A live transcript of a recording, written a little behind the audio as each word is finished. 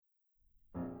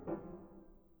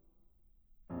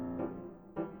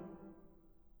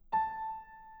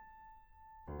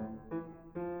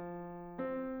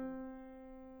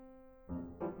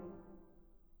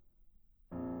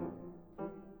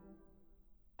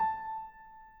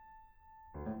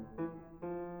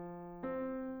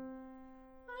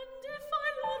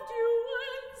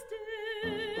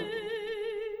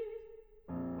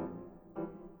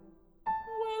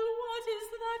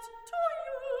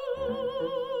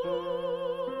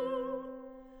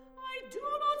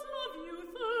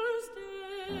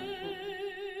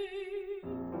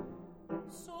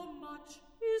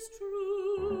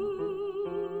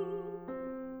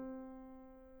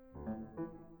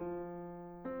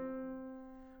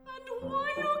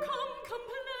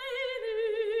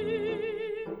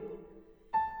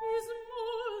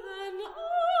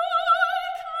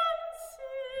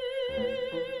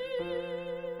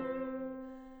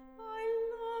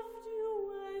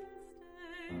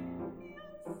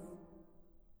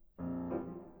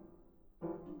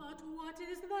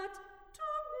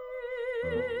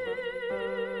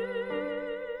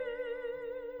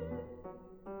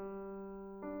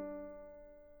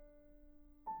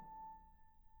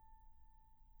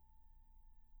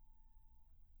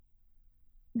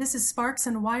This is Sparks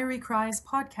and Wiry Cries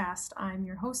podcast. I'm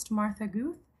your host, Martha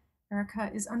Guth.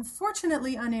 Erica is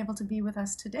unfortunately unable to be with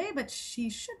us today, but she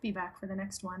should be back for the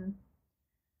next one.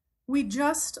 We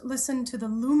just listened to the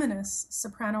luminous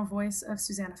soprano voice of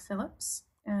Susannah Phillips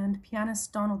and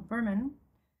pianist Donald Berman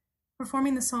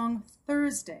performing the song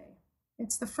Thursday.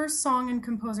 It's the first song in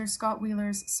composer Scott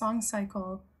Wheeler's song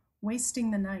cycle, Wasting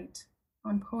the Night,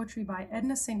 on poetry by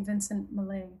Edna St. Vincent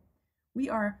Millay. We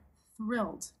are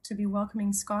thrilled to be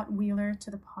welcoming Scott Wheeler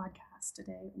to the podcast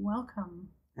today. Welcome.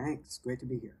 Thanks. Great to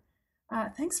be here.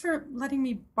 Thanks for letting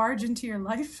me barge into your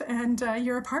life and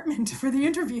your apartment for the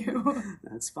interview.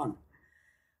 That's fun.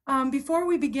 Before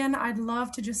we begin, I'd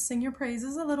love to just sing your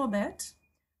praises a little bit.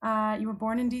 You were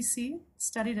born in D.C.,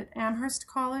 studied at Amherst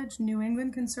College, New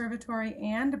England Conservatory,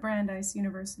 and Brandeis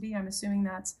University. I'm assuming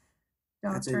that's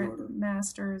doctorate,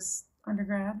 master's,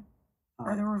 undergrad,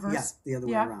 or the reverse? Yes, the other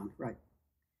way around, right.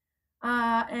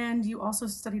 And you also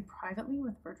studied privately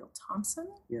with Virgil Thomson?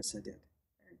 Yes, I did.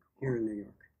 Very cool. Here in New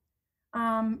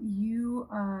York. You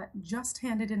just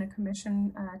handed in a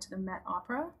commission to the Met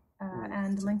Opera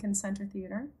and Lincoln Center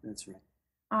Theater. That's right.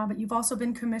 But you've also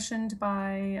been commissioned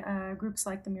by groups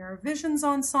like the Mirror Visions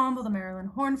Ensemble, the Marilyn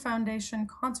Horne Foundation,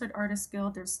 Concert Artists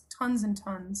Guild. There's tons and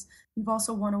tons. You've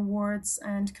also won awards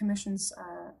and commissions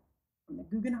from the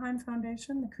Guggenheim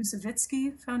Foundation, the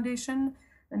Kusevitsky Foundation,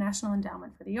 the National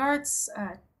Endowment for the Arts,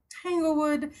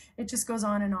 Tanglewood. It just goes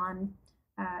on and on.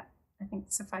 I think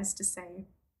suffice to say,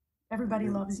 everybody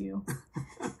loves you.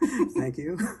 Thank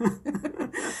you.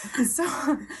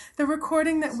 So the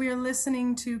recording that we're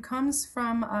listening to comes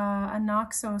from a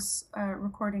Naxos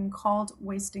recording called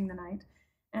Wasting the Night.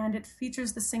 And it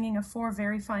features the singing of four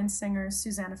very fine singers,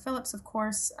 Susannah Phillips, of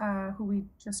course, who we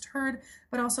just heard,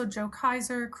 but also Joe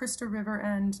Kaiser, Krista River,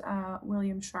 and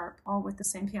William Sharp, all with the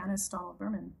same pianist, Donald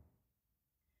Berman.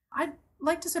 I'd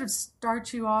like to sort of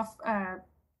start you off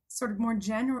sort of more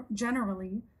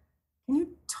generally. Can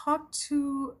you talk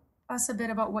to us a bit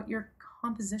about what your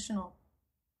compositional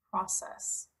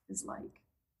process is like?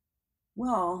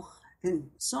 Well,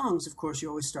 in songs, of course, you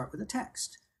always start with a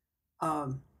text.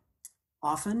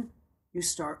 Often you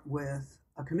start with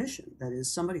a commission, that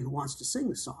is, somebody who wants to sing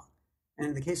the song. And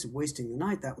in the case of Wasting the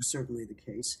Night, that was certainly the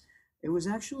case. It was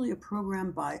actually a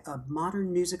program by a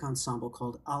modern music ensemble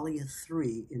called Alia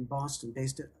 3 in Boston,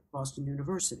 based at Boston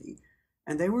University.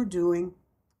 And they were doing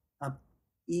an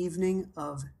evening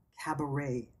of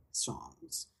cabaret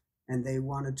songs. And they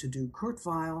wanted to do Kurt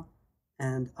Weill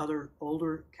and other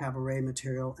older cabaret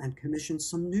material and commission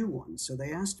some new ones. So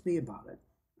they asked me about it.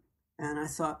 And I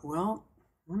thought, well,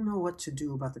 I don't know what to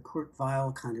do about the Kurt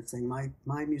Weill kind of thing.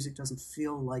 My music doesn't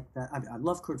feel like that. I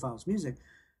love Kurt Weill's music,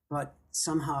 but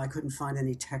somehow I couldn't find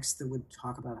any text that would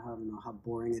talk about how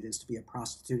boring it is to be a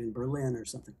prostitute in Berlin or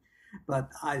something. But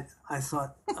I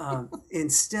thought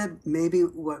instead maybe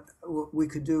what we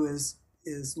could do is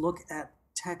look at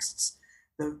texts.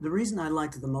 The reason I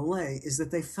liked the Millay is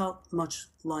that they felt much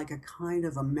like a kind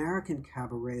of American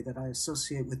cabaret that I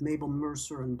associate with Mabel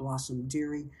Mercer and Blossom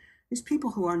Dearie. These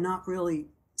people who are not really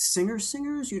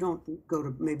singers. You don't go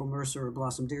to Mabel Mercer or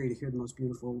Blossom Dearie to hear the most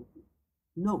beautiful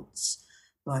notes,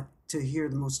 but to hear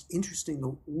the most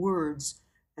interesting words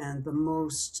and the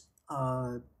most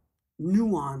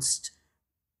nuanced,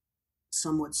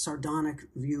 somewhat sardonic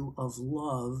view of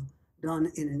love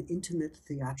done in an intimate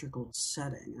theatrical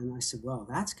setting. And I said, well,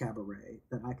 that's cabaret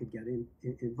that I could get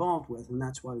involved with. And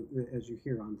that's why, as you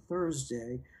hear on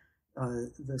Thursday,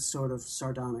 the sort of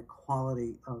sardonic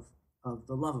quality of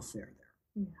the love affair there.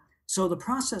 Yeah. So the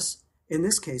process in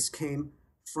this case came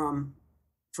from,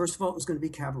 first of all, it was going to be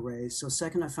cabaret. So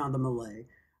second, I found the Millay.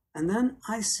 And then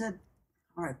I said,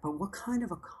 all right, but what kind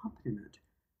of accompaniment?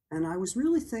 And I was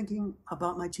really thinking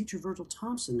about my teacher, Virgil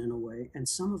Thomson, in a way, and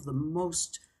some of the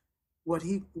most, what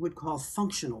he would call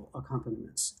functional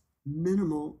accompaniments.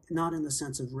 Minimal, not in the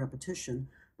sense of repetition,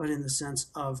 but in the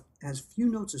sense of as few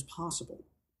notes as possible.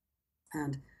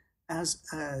 And as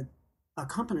a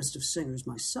accompanist of singers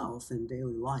myself in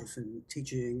daily life and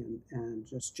teaching and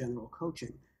just general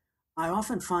coaching, I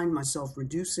often find myself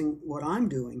reducing what I'm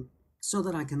doing so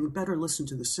that I can better listen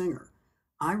to the singer.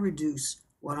 I reduce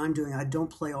what I'm doing. I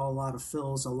don't play a lot of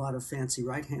fills, a lot of fancy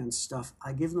right hand stuff.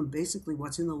 I give them basically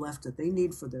what's in the left that they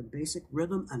need for their basic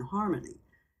rhythm and harmony,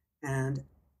 and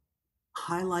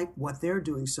highlight what they're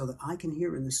doing so that I can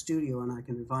hear in the studio and I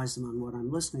can advise them on what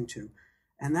I'm listening to.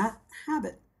 And that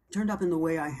habit turned up in the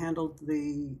way I handled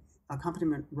the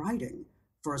accompaniment writing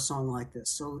for a song like this.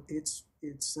 So it's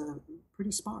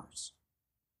pretty sparse.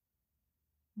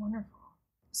 Wonderful.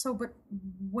 So, but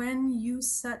when you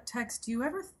set text, do you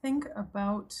ever think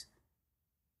about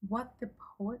what the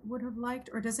poet would have liked,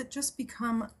 or does it just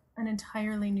become an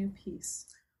entirely new piece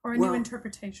or a Well, new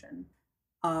interpretation?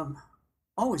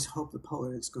 Always hope the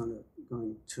poet is going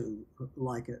to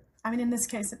like it. I mean, in this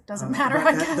case, it doesn't matter,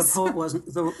 But I guess.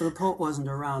 the poet wasn't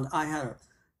around. I had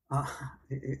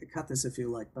cut this if you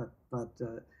like, but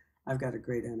I've got a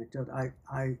great anecdote.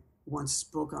 I once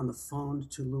spoke on the phone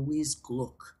to Louise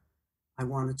Gluck. I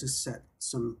wanted to set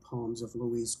some poems of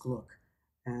Louise Gluck,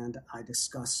 and I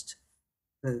discussed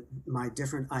my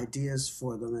different ideas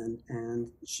for them,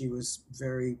 and she was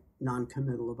very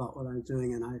non-committal about what I was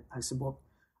doing, and I said, well,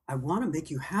 I want to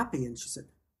make you happy, and she said,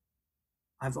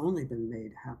 I've only been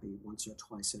made happy once or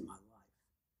twice in my life.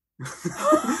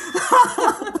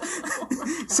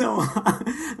 So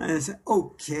I said,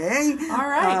 okay, all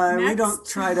right. We don't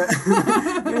try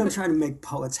to make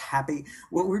poets happy.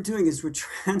 What we're doing is we're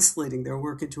translating their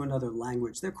work into another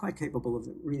language. They're quite capable of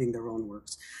reading their own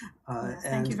works.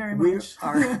 Thank you very much.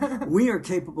 We are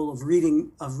capable of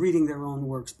reading their own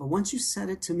works. But once you set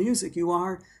it to music, you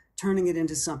are turning it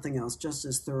into something else just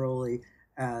as thoroughly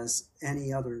as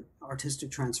any other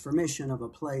artistic transformation of a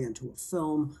play into a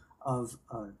film, of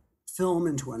a film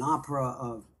into an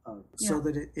opera, so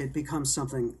that it becomes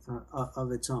something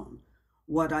of its own.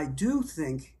 What I do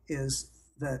think is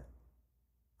that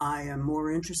I am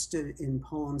more interested in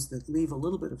poems that leave a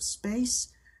little bit of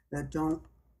space, that don't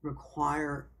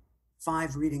require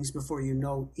 5 readings before you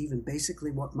know even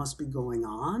basically what must be going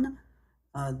on,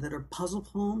 that are puzzle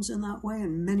poems in that way,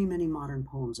 and many, many modern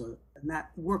poems and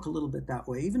that work a little bit that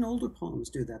way. Even older poems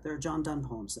do that. There are John Donne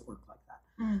poems that work like that.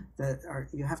 That are,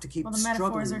 you have to keep the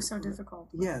struggling. metaphors are so difficult.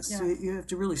 Yes, yeah. So you have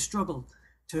to really struggle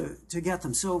to get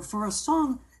them. So for a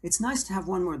song, it's nice to have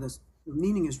one where the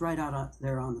meaning is right out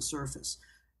there on the surface.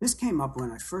 This came up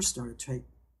when I first started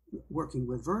working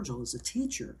with Virgil as a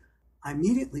teacher. I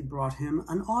immediately brought him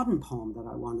an Auden poem that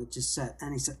I wanted to set,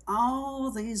 and he said,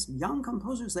 oh, these young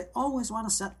composers, they always want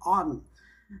to set Auden.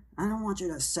 I don't want you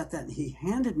to set that. And he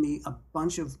handed me a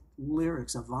bunch of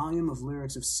lyrics, a volume of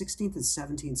lyrics of 16th and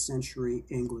 17th century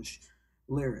English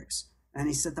lyrics. And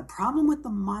he said, the problem with the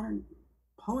modern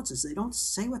poets is they don't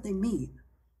say what they mean.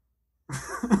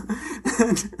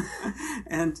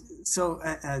 and so,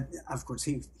 of course,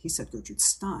 he said Gertrude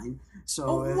Stein,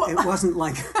 so it wasn't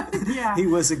like he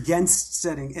was against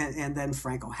setting, and then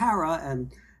Frank O'Hara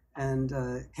and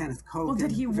Kenneth Koch. Well,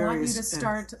 did he want you to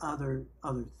start other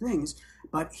things?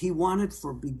 But he wanted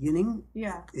for beginning,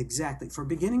 exactly, for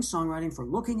beginning songwriting, for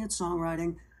looking at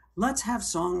songwriting, let's have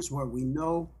songs where we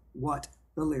know what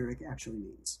the lyric actually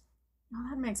means. Well,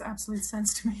 that makes absolute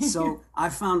sense to me. So I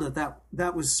found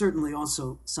that was certainly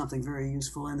also something very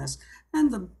useful in this.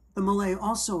 And the Malay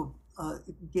also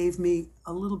gave me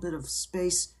a little bit of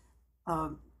space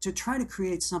to try to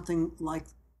create something like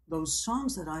those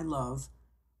songs that I love,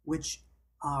 which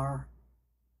are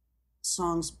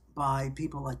songs by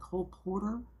people like Cole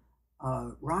Porter,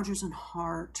 Rodgers and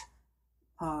Hart,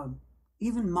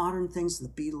 even modern things, the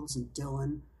Beatles and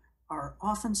Dylan, are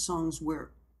often songs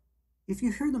where if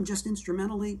you hear them just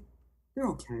instrumentally, they're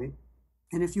okay.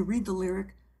 And if you read the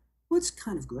lyric, well, it's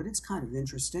kind of good, it's kind of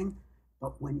interesting.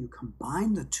 But when you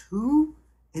combine the two,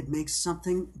 it makes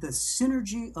something, the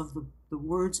synergy of the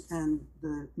words and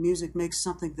the music makes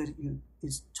something that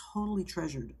is totally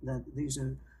treasured. That these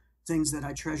are things that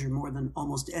I treasure more than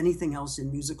almost anything else in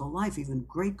musical life, even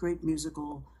great, great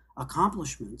musical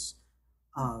accomplishments.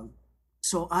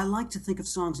 So I like to think of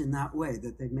songs in that way,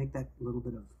 that they make that little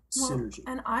bit of synergy.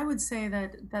 And I would say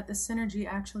that the synergy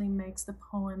actually makes the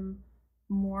poem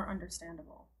more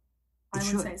understandable. I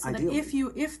would say so ideally.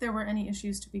 That if there were any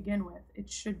issues to begin with,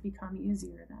 it should become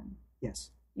easier then. Yes.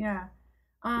 Yeah.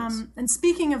 Yes. And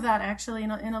speaking of that, actually,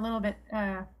 in a little bit,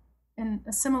 in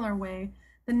a similar way,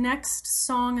 the next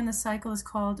song in the cycle is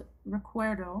called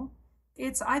Recuerdo.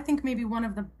 It's, I think, maybe one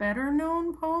of the better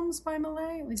known poems by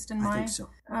Malay, at least in my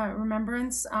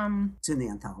remembrance. It's in the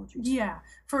anthologies. Yeah.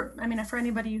 For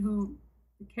anybody who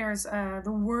cares,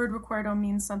 the word Recuerdo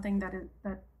means something that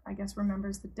I guess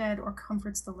remembers the dead or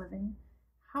comforts the living.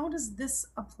 How does this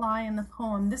apply in the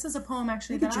poem? This is a poem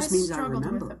actually that I struggled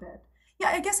with a bit. Yeah,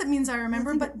 I guess it means I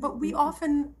remember, but we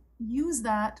often use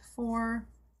that for...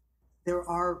 There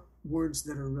are words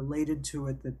that are related to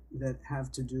it that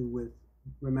have to do with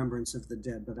remembrance of the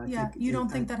dead, but I think... You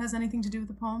don't think that has anything to do with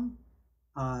the poem?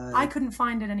 I couldn't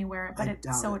find it anywhere, but it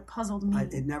puzzled me.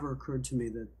 It never occurred to me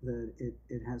that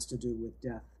it has to do with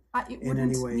death. In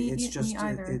any way. It's just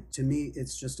to me,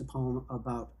 it's just a poem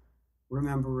about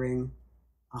remembering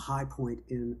a high point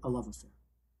in a love affair.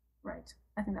 Right.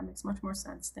 I think that makes much more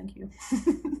sense. Thank you.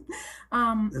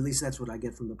 At least that's what I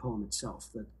get from the poem itself.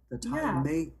 That the title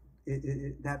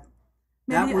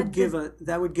That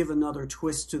would give another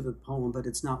twist to the poem, but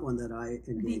it's not one that I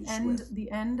engaged with. The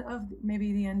end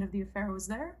of the affair was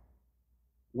there.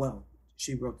 Well,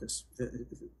 she wrote this.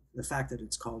 The fact that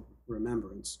it's called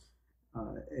Remembrance,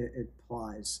 it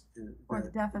implies or the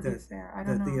death of the affair. I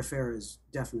don't know. The affair is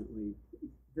definitely.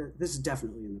 This is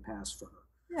definitely in the past for her.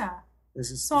 Yeah.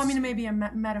 I mean, maybe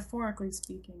metaphorically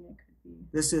speaking, it could be.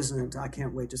 This isn't. I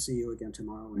can't wait to see you again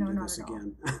tomorrow and do this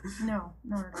again. No,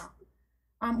 not at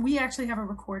all. We actually have a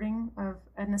recording of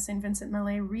Edna St. Vincent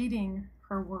Millay reading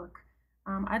her work.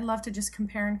 I'd love to just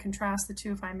compare and contrast the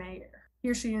two, if I may.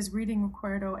 Here she is reading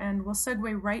Recuerdo, and we'll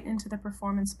segue right into the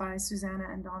performance by Susanna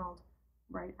and Donald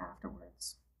right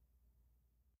afterwards.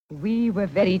 We were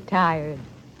very tired.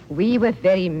 We were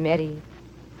very merry.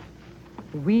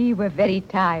 We were very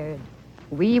tired.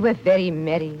 We were very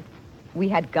merry. We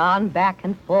had gone back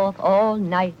and forth all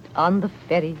night on the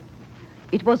ferry.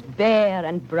 It was bare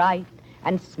and bright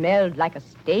and smelled like a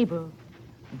stable.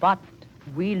 But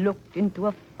we looked into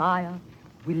a fire.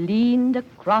 We leaned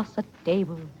across a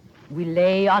table. We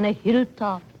lay on a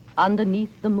hilltop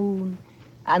underneath the moon,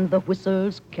 and the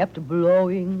whistles kept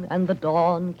blowing, and the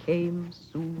dawn came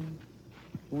soon.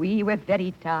 We were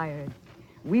very tired.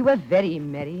 We were very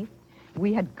merry.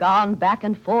 We had gone back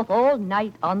and forth all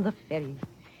night on the ferry,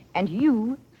 and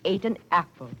you ate an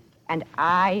apple, and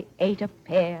I ate a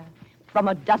pear, from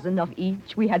a dozen of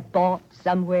each we had bought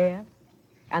somewhere.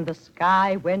 And the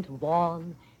sky went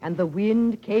wan, and the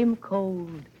wind came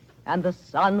cold, and the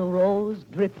sun rose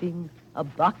dripping, a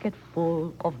bucket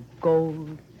full of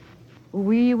gold.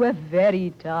 We were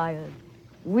very tired.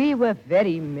 We were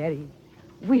very merry.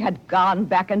 We had gone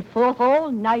back and forth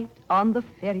all night on the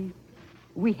ferry.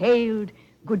 We hailed,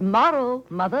 "Good morrow,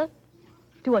 mother,"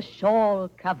 to a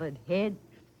shawl-covered head,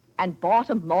 and bought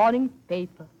a morning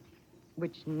paper,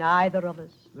 which neither of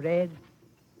us read.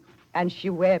 And she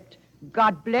wept,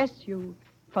 "God bless you,"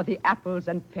 for the apples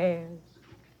and pears.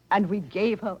 And we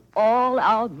gave her all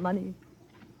our money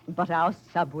but our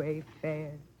subway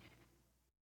fare.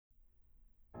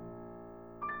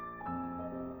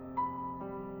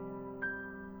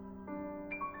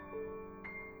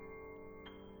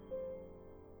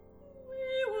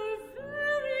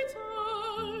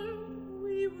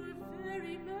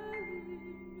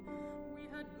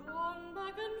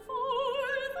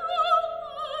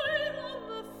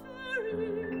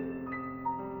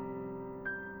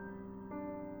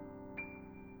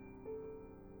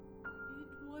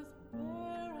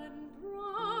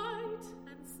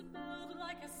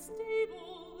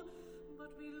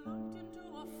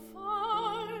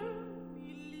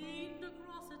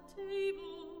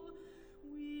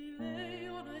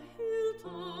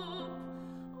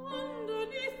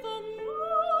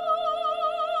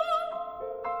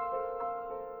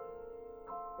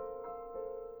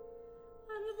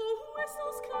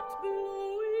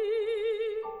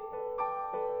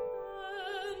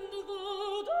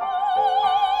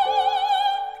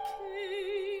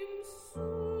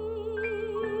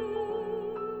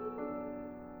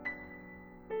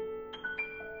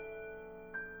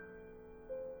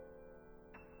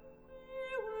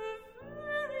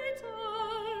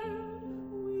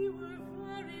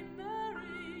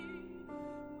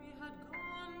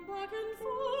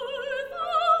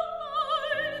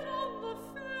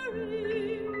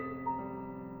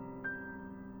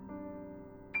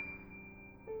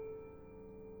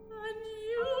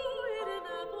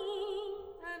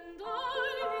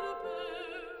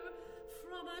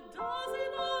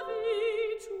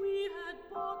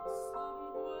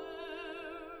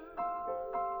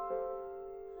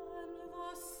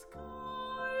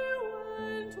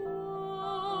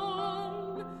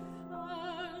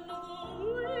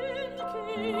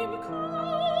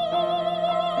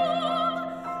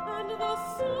 And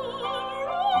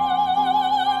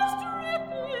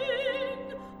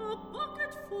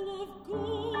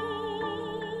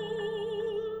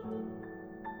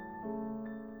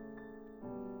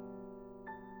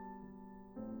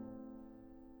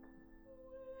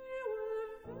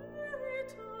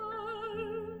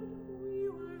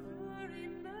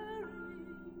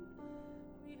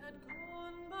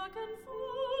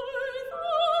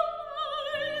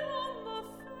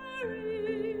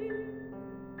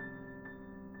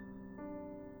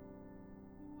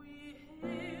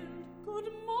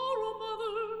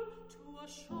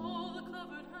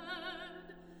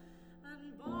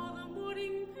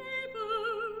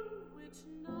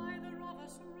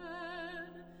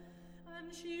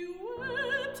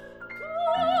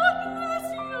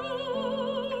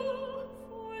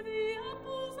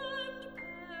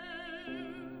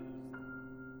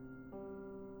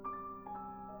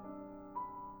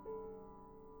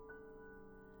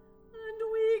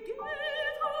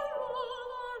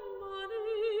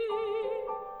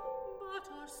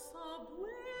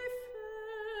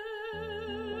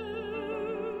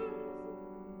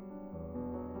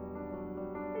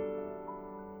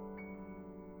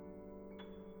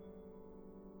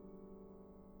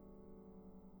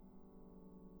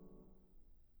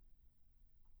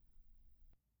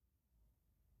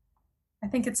I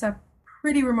think it's a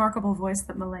pretty remarkable voice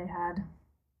that Millay had.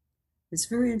 It's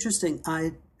very interesting.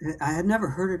 I had never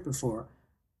heard it before.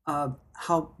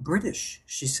 How British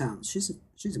she sounds.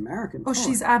 She's American. Oh,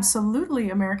 she's absolutely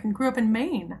American. Grew up in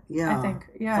Maine, yeah. I think.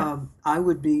 Yeah. I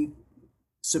would be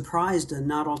surprised and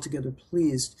not altogether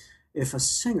pleased if a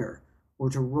singer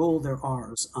were to roll their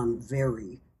R's on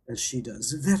very, as she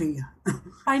does. Very.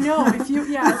 I know.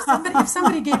 If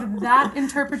somebody gave that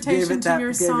interpretation to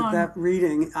your song, that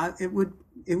reading, it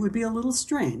would be a little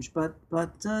strange, but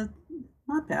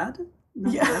not bad.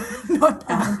 Not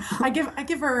bad. I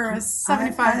give her a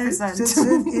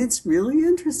 75%. It's really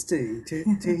interesting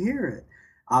to hear it.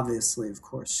 Obviously, of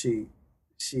course, she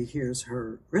hears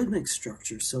her rhythmic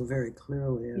structure so very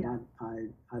clearly, and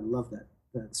I love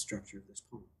that structure of this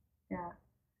poem. Yeah.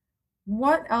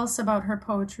 What else about her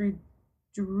poetry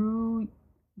drew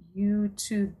you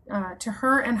to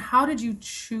her, and how did you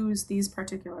choose these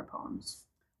particular poems?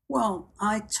 Well,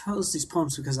 I chose these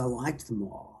poems because I liked them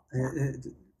all.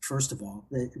 First of all,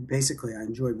 basically, I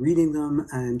enjoyed reading them.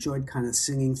 I enjoyed kind of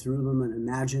singing through them and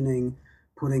imagining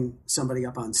putting somebody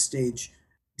up on stage,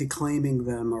 declaiming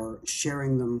them or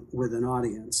sharing them with an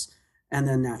audience. And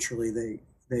then naturally,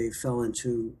 they fell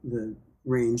into the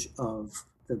range of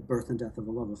the birth and death of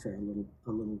a love affair,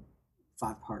 a little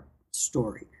 5-part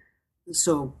story.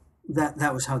 So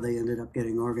that was how they ended up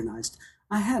getting organized.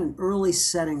 I had an early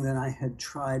setting that I had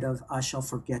tried of I Shall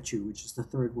Forget You, which is the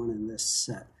third one in this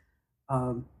set.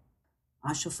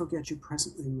 I shall forget you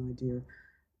presently, my dear.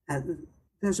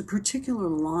 There's a particular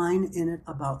line in it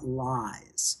about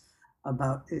lies,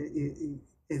 about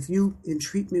if you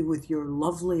entreat me with your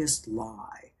loveliest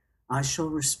lie, I shall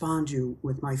respond you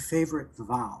with my favorite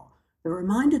vow. It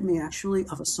reminded me actually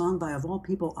of a song by, of all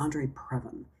people, Andre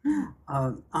Previn.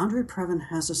 Andre Previn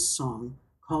has a song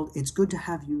called It's Good to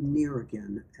Have You Near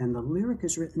Again, and the lyric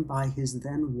is written by his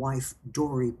then wife,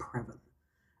 Dory Previn.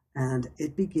 And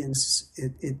it begins,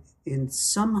 in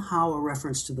somehow a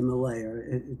reference to the Millay,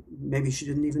 or maybe she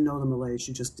didn't even know the Millay,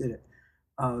 she just did it.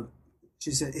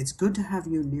 She said, it's good to have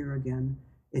you near again.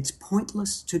 It's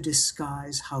pointless to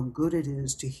disguise how good it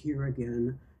is to hear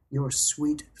again your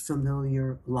sweet,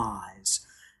 familiar lies.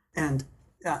 And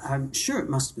I'm sure it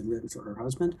must have been written for her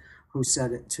husband, who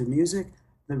set it to music.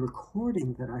 The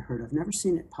recording that I heard, I've never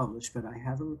seen it published, but I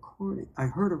have a recording. I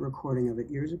heard a recording of it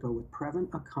years ago with Previn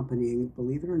accompanying,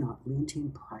 believe it or not,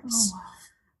 Leontyne Price. Oh,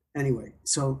 wow. Anyway,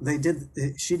 so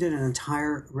she did an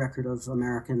entire record of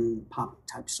American pop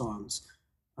type songs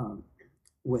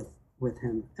with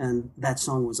him, and that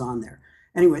song was on there.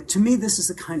 Anyway, to me, this is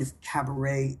the kind of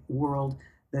cabaret world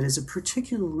that is a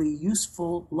particularly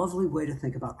useful, lovely way to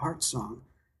think about art song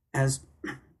as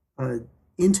an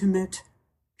intimate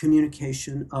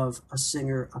communication of a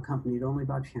singer accompanied only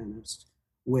by pianist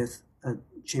with a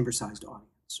chamber-sized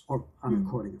audience, or on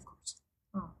recording, of course.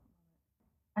 Oh.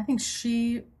 I think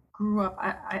she grew up,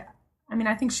 I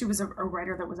think she was a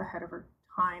writer that was ahead of her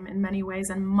time in many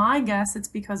ways, and my guess it's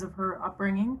because of her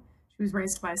upbringing. She was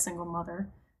raised by a single mother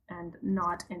and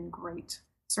not in great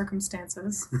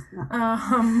circumstances.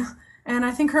 And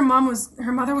I think her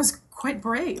mother was quite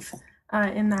brave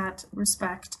in that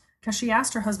respect, because she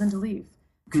asked her husband to leave.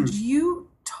 Could you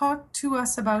talk to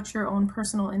us about your own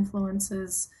personal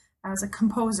influences as a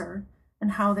composer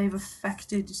and how they've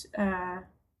affected,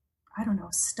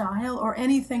 style or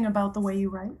anything about the way you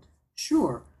write?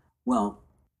 Sure. Well,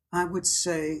 I would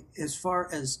say, as far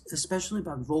as, especially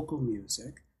about vocal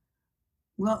music,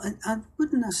 well, I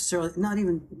wouldn't necessarily, not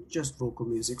even just vocal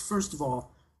music. First of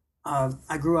all,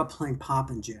 I grew up playing pop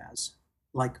and jazz,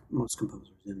 like most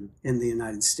composers in the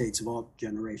United States of all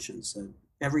generations.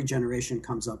 Every generation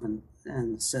comes up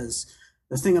and says,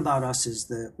 the thing about us is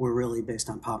that we're really based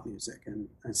on pop music. And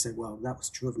I say, well, that was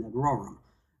true of Ned Rorem,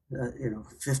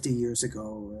 50 years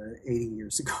ago, 80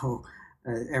 years ago,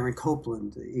 Aaron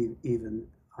Copland even.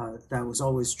 That was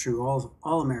always true,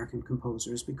 all American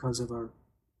composers, because of our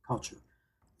culture.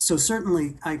 So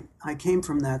certainly I came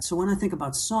from that. So when I think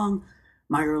about song,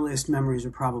 my earliest memories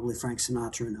are probably Frank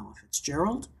Sinatra and Ella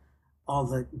Fitzgerald, all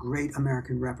the great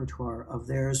American repertoire of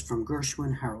theirs, from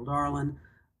Gershwin, Harold Arlen,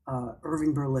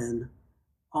 Irving Berlin,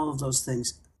 all of those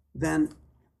things. Then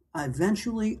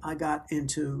eventually I got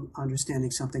into understanding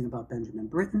something about Benjamin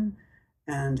Britten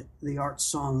and the art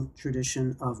song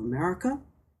tradition of America.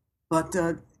 But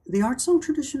the art song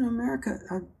tradition of America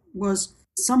was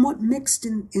somewhat mixed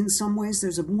in some ways.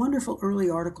 There's a wonderful early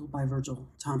article by Virgil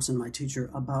Thompson, my teacher,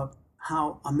 about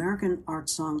how American art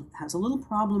song has a little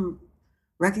problem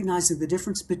recognizing the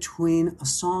difference between a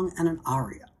song and an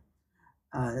aria,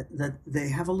 that they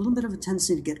have a little bit of a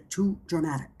tendency to get too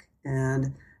dramatic.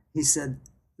 And he said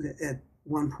that at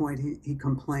one point he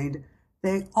complained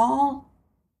they all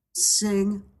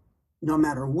sing, no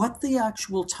matter what the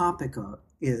actual topic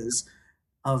is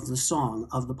of the song,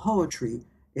 of the poetry,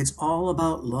 it's all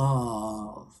about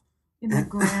love. In the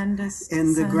grandest in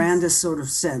the sense. grandest sort of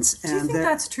sense. Do you think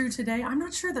that's true today? I'm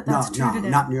not sure that that's true today.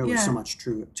 Not nearly so much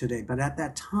true today, but at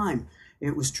that time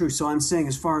it was true. So I'm saying,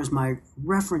 as far as my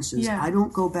references, I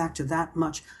don't go back to that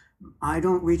much. I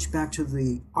don't reach back to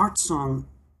the art song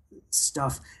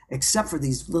stuff, except for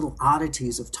these little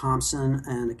oddities of Thompson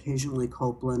and occasionally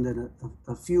Copeland and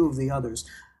a few of the others.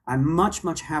 I'm much,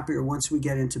 much happier once we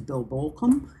get into Bill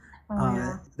Bolcom.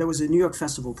 There was a New York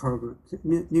Festival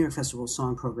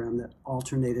song program that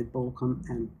alternated Bolcom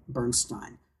and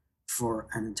Bernstein for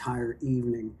an entire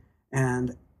evening.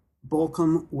 And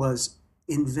Bolcom was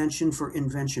invention for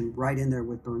invention right in there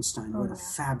with Bernstein. What a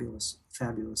fabulous,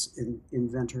 fabulous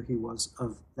inventor he was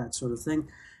of that sort of thing.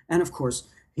 And of course,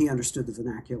 he understands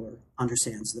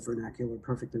the vernacular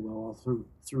perfectly well all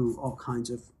through all kinds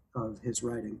of his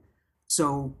writing.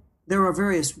 So there are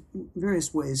various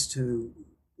ways to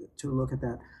look at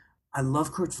that. I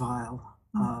love Kurt Weill,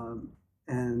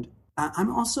 and I'm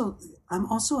also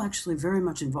actually very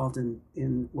much involved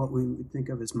in what we would think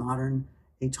of as modern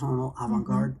atonal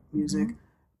avant-garde music.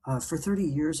 For 30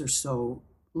 years or so,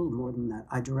 a little more than that,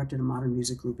 I directed a modern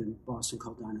music group in Boston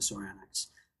called Dinosaur Annex,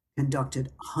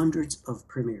 conducted hundreds of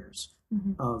premieres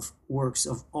of works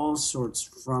of all sorts,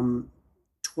 from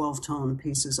 12-tone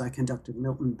pieces. I conducted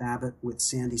Milton Babbitt with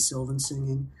Sandy Sylvan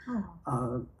singing.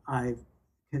 I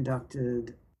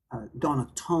conducted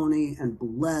Donatoni and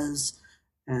Boulez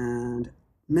and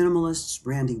minimalists,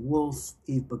 Randy Wolf,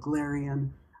 Eve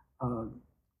Beglarian,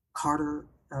 Carter,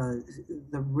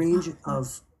 the range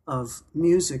of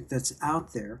music that's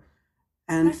out there.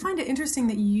 And I find it interesting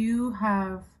that you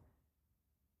have,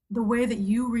 the way that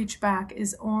you reach back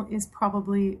is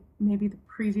probably maybe the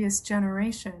previous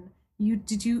generation.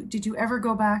 Did you ever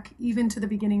go back even to the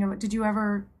beginning of it? Did you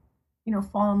ever,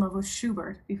 fall in love with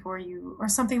Schubert before you, or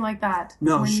something like that?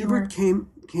 No, Schubert came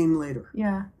later.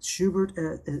 Yeah. Schubert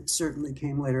it certainly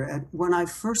came later. When I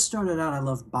first started out, I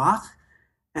loved Bach,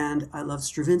 and I loved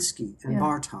Stravinsky and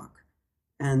Bartók.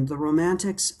 And the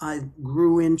Romantics I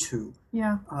grew into.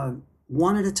 Yeah.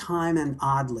 One at a time and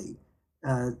oddly.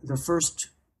 The first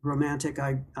Romantic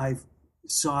I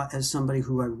saw as somebody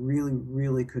who I really,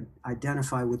 really could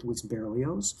identify with was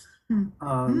Berlioz.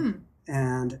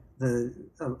 And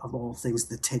of all things,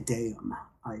 the Te Deum,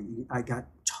 I got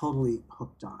totally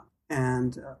hooked on.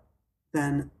 And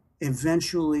then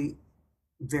eventually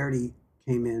Verdi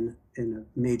came in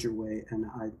a major way, and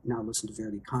I now listen to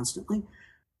Verdi constantly.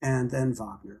 And then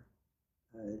Wagner.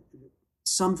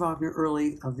 Some Wagner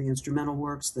early of the instrumental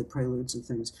works, the preludes and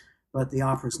things, but the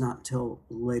opera's not until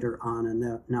later on,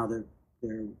 and now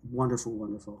they're wonderful,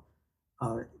 wonderful.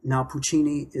 Now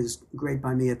Puccini is great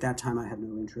by me. At that time, I had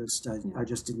no interest. I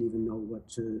just didn't even know what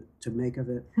to make of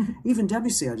it. Even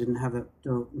Debussy, I didn't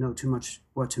don't know too much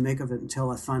what to make of it until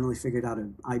I finally figured out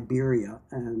Iberia,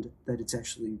 and that it's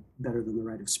actually better than The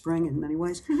Rite of Spring in many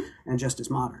ways, and just as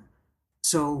modern.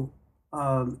 So,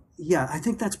 I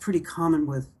think that's pretty common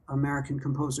with American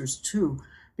composers too,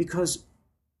 because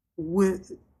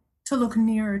to look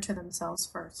nearer to themselves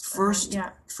first.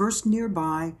 First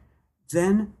nearby,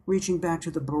 then reaching back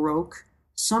to the Baroque,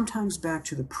 sometimes back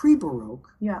to the pre-Baroque.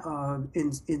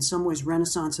 In some ways,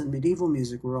 Renaissance and medieval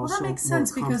music were also more comfortable. That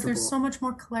makes sense, because there's so much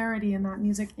more clarity in that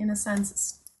music, in a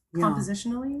sense,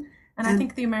 compositionally. And I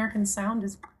think the American sound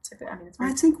is, it's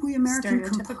very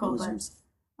stereotypical.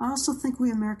 I also think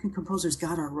we American composers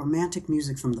got our romantic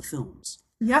music from the films.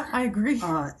 Yeah, I agree.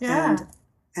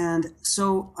 And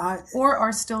so or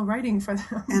are still writing for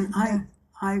them. And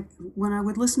I when I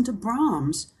would listen to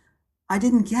Brahms, I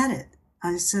didn't get it.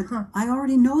 I said, I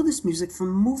already know this music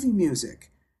from movie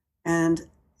music. And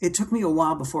it took me a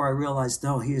while before I realized,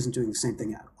 no, he isn't doing the same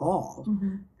thing at all.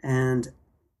 And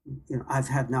I've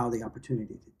had now the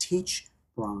opportunity to teach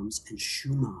Brahms and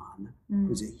Schumann,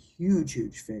 who's a huge,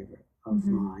 huge favorite of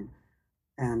mine,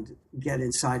 and get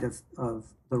inside of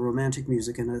the romantic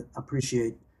music and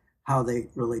appreciate how they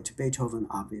relate to Beethoven,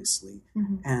 obviously,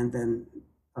 and then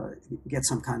get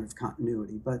some kind of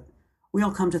continuity. But we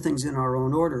all come to things in our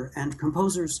own order, and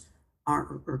composers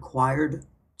aren't required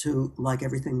to like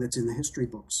everything that's in the history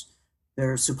books.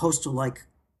 They're supposed to like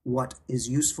what is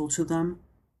useful to them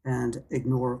and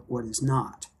ignore what is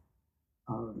not.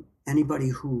 Anybody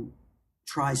who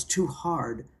tries too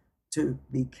hard to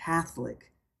be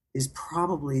Catholic is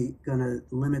probably going to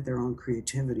limit their own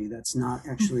creativity. That's not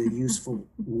actually a useful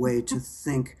way to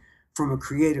think from a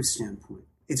creative standpoint.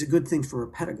 It's a good thing for a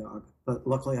pedagogue, but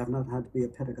luckily I've not had to be a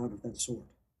pedagogue of that sort.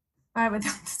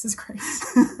 This is great.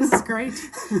 This is great.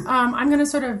 I'm going to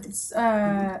sort of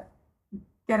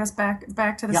get us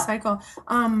back to the cycle.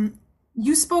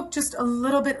 You spoke just a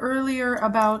little bit earlier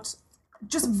about,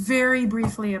 just very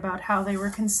briefly, about how they were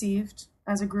conceived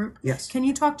as a group. Yes. Can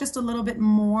you talk just a little bit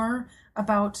more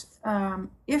about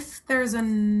if there's a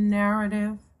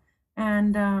narrative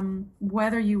and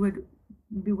whether you would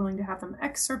be willing to have them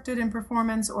excerpted in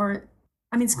performance, or,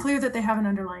 I mean, it's clear that they have an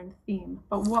underlying theme,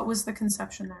 but what was the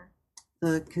conception there?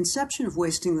 The conception of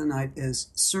Wasting the Night is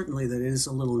certainly that it is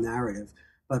a little narrative,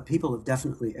 but people have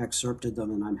definitely excerpted them,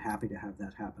 and I'm happy to have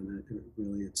that happen.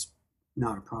 It's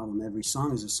not a problem. Every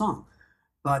song is a song.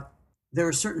 But there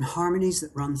are certain harmonies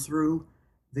that run through.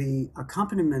 The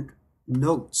accompaniment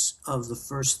notes of the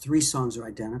first three songs are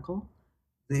identical.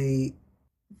 The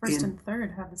first and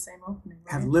third have the same opening,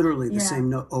 right? Have literally the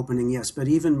same opening, yes. But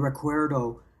even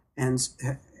Recuerdo and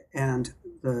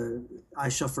the I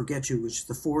Shall Forget You, which is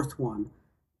the fourth one,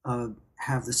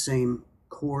 have the same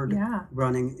chord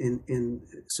running in.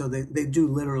 So they do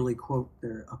literally quote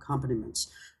their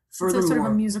accompaniments. Furthermore, it's a sort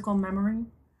of a musical memory.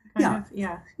 Yeah,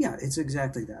 it's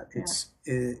exactly that.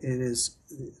 It is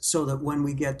so that when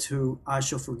we get to I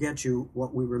Shall Forget You,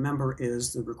 what we remember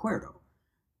is the Recuerdo.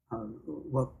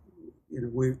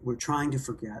 We're trying to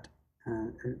forget.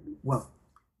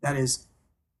 That is,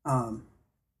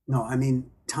 no, I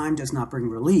mean, Time Does Not Bring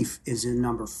Relief is in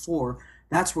number 4.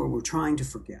 That's where we're trying to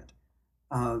forget.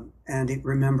 And it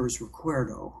remembers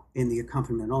Recuerdo in the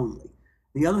accompaniment only.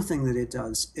 The other thing that it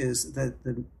does is that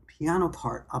the piano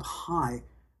part up high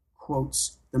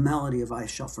quotes the melody of I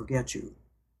Shall Forget You.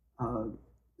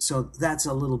 So that's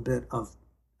a little bit of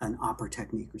an opera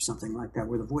technique or something like that,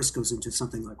 where the voice goes into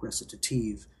something like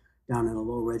recitative down in a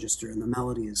low register, and the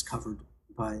melody is covered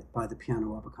by the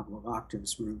piano up a couple of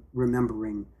octaves,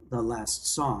 remembering the last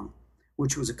song,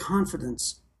 which was a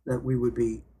confidence that we would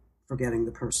be forgetting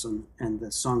the person, and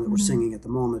the song that we're singing at the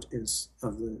moment is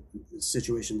of the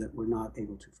situation that we're not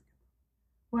able to forget.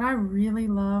 What I really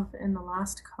love in the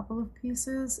last couple of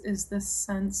pieces is this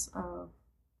sense of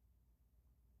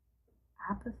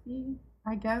apathy,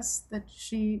 I guess, that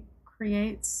she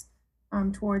creates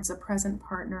towards a present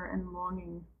partner, and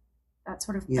longing, that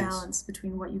sort of balance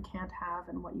between what you can't have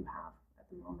and what you have at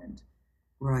the moment.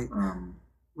 Right.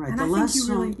 Right. And the I last think you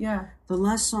song, really, The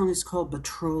last song is called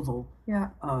Betrothal.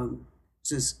 Yeah.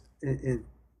 Which is an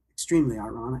extremely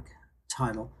ironic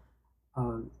title,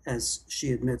 as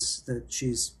she admits that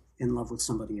she's in love with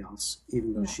somebody else,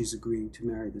 even though she's agreeing to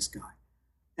marry this guy.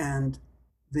 And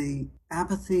the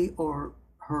apathy, or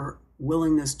her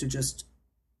willingness to just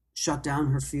shut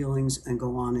down her feelings and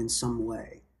go on in some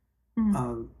way.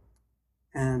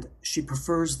 And she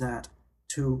prefers that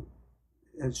to,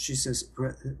 as she says,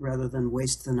 rather than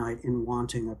waste the night in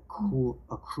wanting a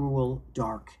cruel,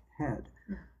 dark head.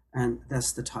 And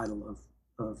that's the title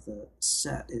of the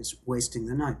set, is Wasting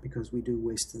the Night, because we do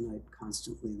waste the night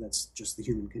constantly. That's just the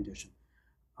human condition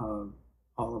of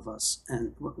all of us.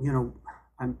 And,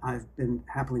 I've been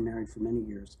happily married for many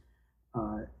years.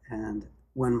 And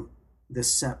when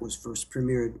this set was first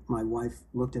premiered, my wife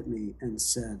looked at me and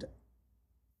said,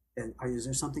 "Is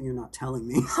there something you're not telling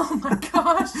me?" Oh my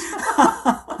gosh.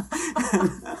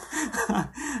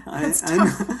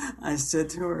 I said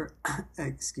to her,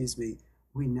 "Excuse me,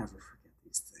 we never forget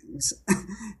these things.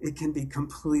 It can be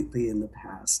completely in the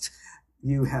past.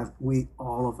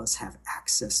 All of us have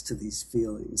access to these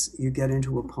feelings. You get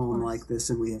into a poem like this,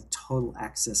 and we have total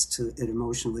access to it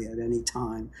emotionally at any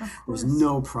time. There's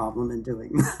no problem in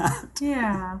doing that.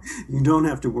 Yeah. You don't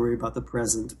have to worry about the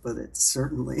present, but it's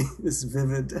certainly this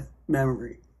vivid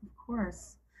memory." Of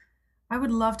course. I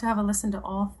would love to have a listen to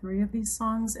all 3 of these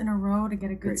songs in a row to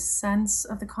get a good sense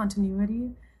of the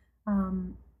continuity.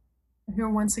 Here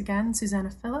once again, Susanna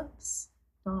Phillips,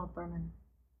 Donald Berman.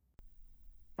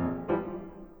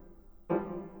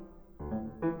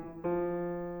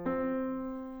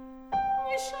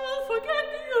 I shall forget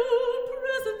you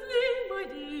presently, my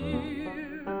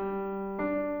dear.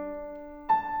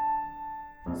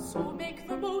 So make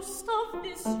the most of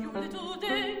this, your little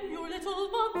day, your little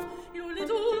month, your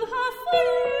little half a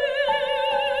year.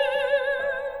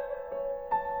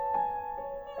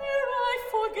 Ere I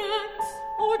forget,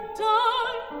 or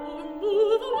die, or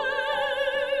move away,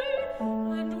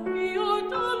 and we are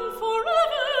done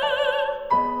forever.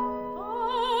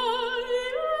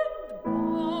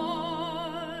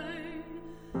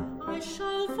 I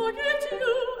shall forget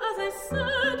you, as I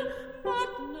said, but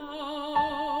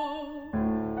now,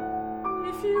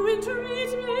 if you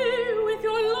entreat me with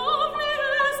your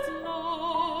loveliest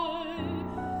lie,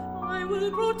 I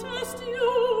will protest you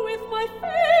with my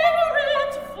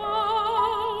favorite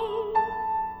vow.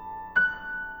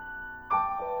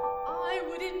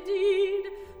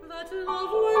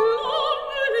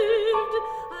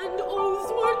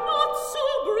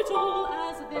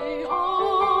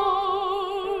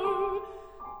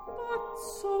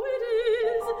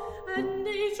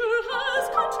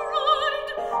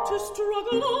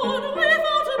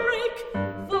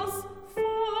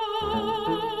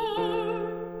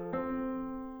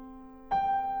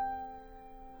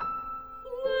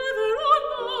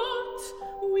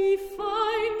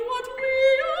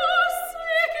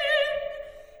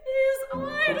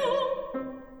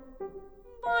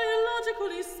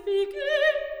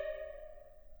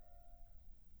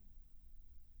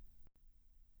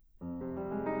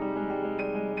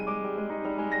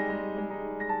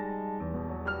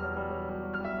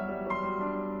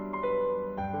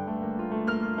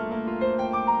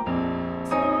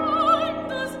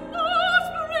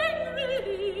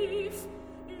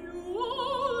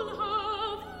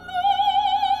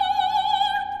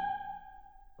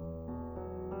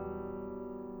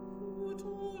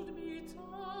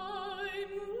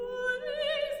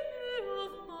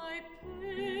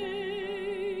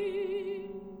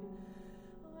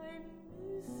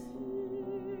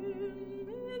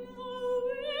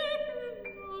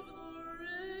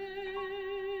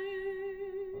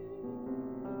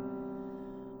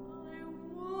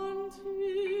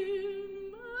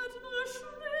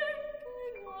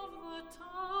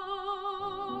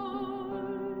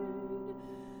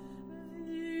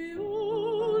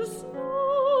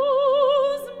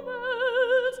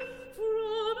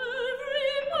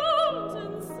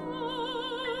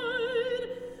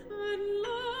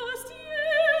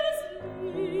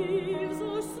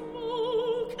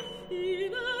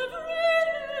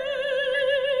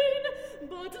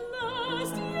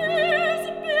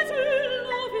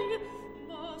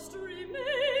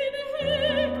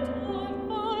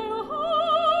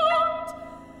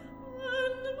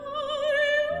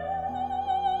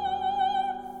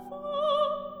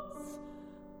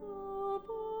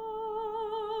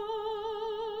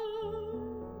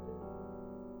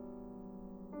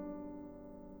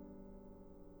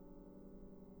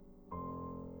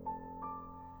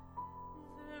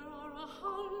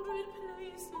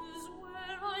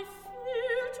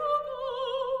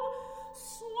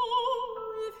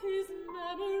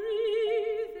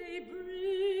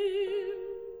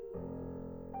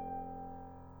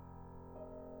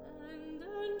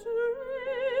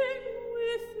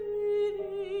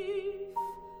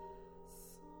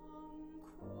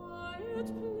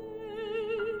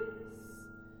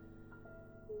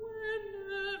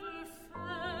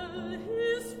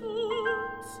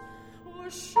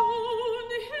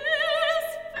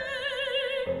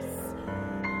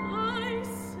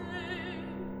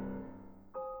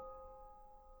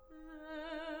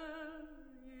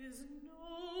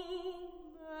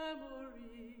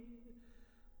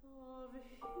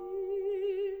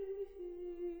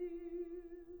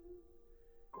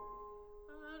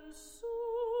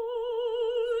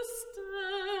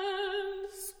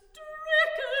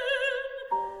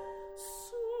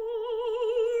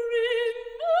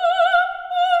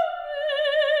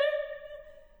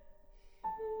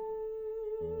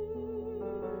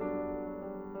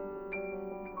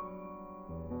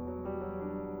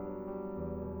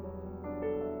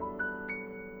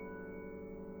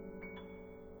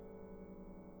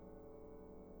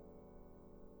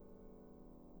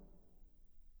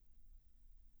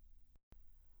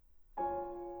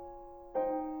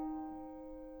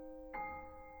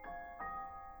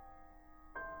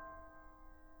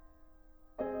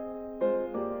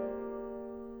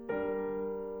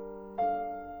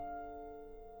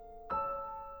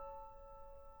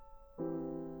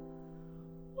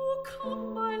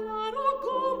 come, my lad, or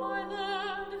go, my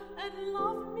lad, and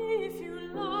love me if you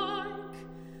like.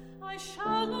 I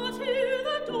shall not hear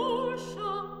the door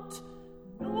shut,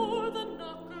 nor the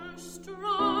knocker strike.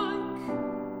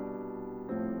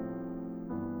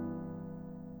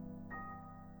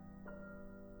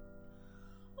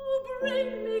 Oh,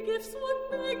 bring me gifts, or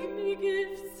beg me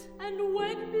gifts, and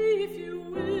wed me if you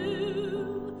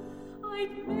will.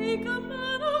 I'd make a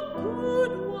man a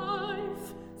good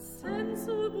wife,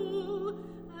 sensible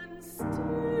and still.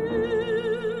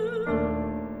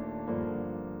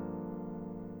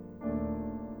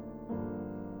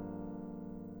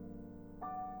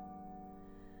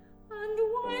 And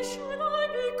why should I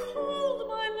be cold,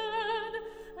 my lad?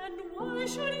 And why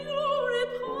should you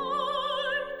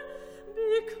repine?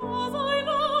 Because I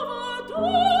love a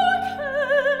dark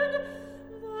head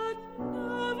that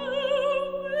never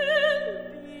will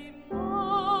be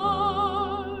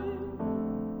mine.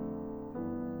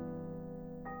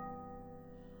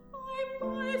 I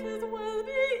might as well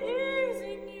be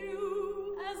easing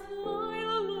you as lie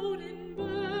alone in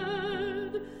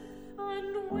bed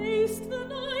and waste the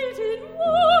night in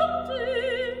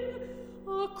wanting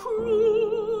a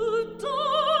cruel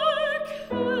dark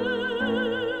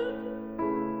head.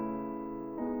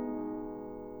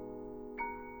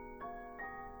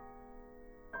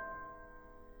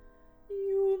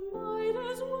 You might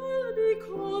as well be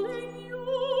calling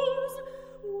yours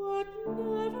what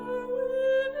never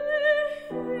will be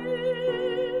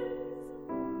his.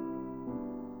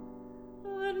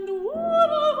 And one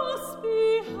of us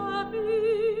be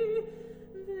happy,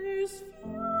 there's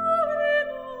few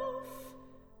enough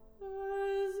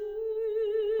as is.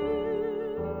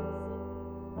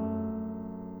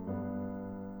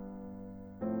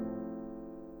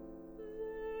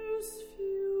 There's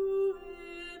few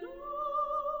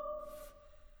enough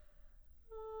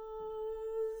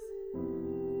as is.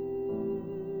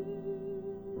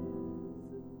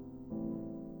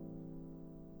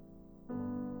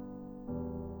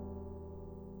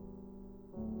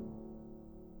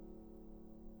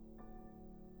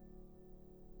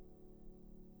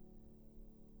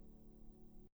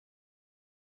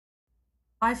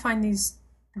 I find these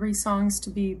three songs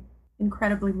to be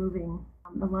incredibly moving.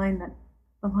 I'd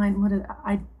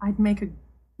make a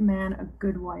man a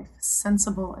good wife,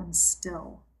 sensible and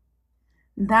still.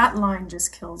 That line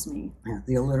just kills me. Yeah,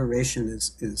 the alliteration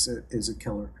is a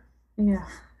killer. Yeah.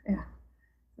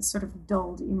 A sort of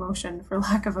dulled emotion, for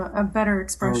lack of a better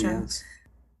expression. Oh, yes.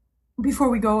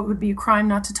 Before we go, it would be a crime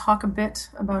not to talk a bit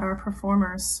about our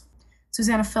performers.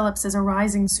 Susanna Phillips is a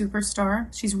rising superstar.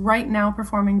 She's right now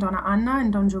performing Donna Anna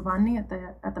and Don Giovanni at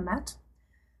the Met.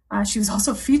 She was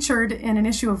also featured in an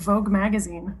issue of Vogue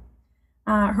magazine.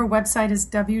 Her website is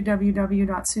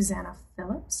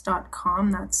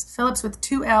www.susannaphillips.com. That's Phillips with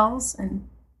 2 L's and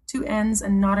 2 N's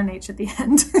and not an H at the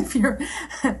end, if you're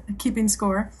keeping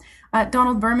score.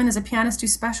 Donald Berman is a pianist who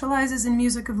specializes in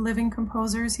music of living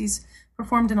composers. He's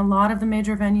performed in a lot of the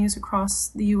major venues across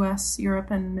the US, Europe,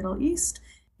 and Middle East.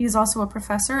 He is also a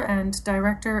professor and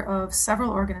director of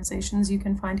several organizations. You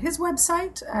can find his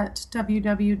website at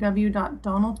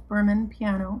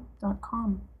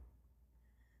www.donaldbermanpiano.com.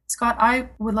 Scott, I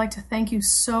would like to thank you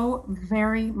so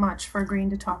very much for agreeing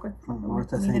to talk with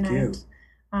Martha, me thank tonight. you.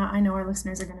 I know our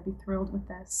listeners are going to be thrilled with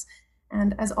this.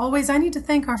 And as always, I need to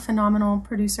thank our phenomenal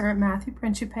producer, Matthew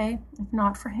Principe. If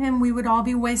not for him, we would all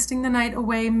be wasting the night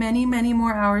away many, many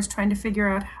more hours trying to figure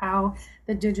out how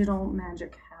the digital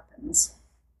magic happens.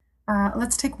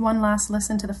 Let's take one last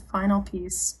listen to the final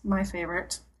piece, my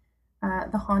favorite,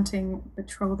 The Haunting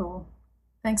Betrothal.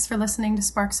 Thanks for listening to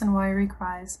Sparks and Wiry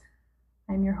Cries.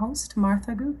 I'm your host,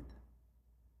 Martha Guth.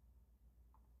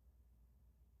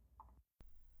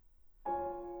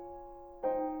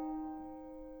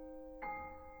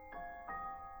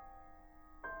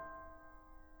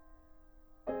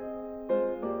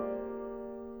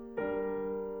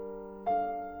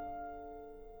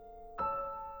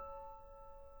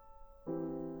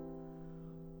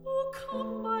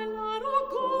 Come, my lad, or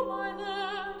go, my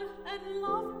lad, and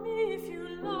love me if you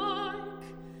like.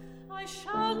 I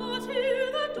shall not hear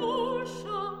the door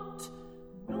shut,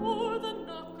 nor the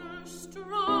knocker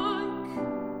strike.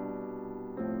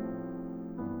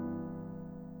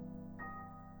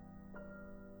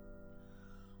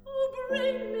 Oh,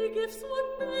 bring me gifts,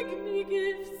 or beg me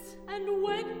gifts, and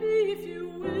wed me if you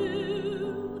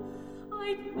will.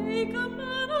 I'd make a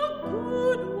man a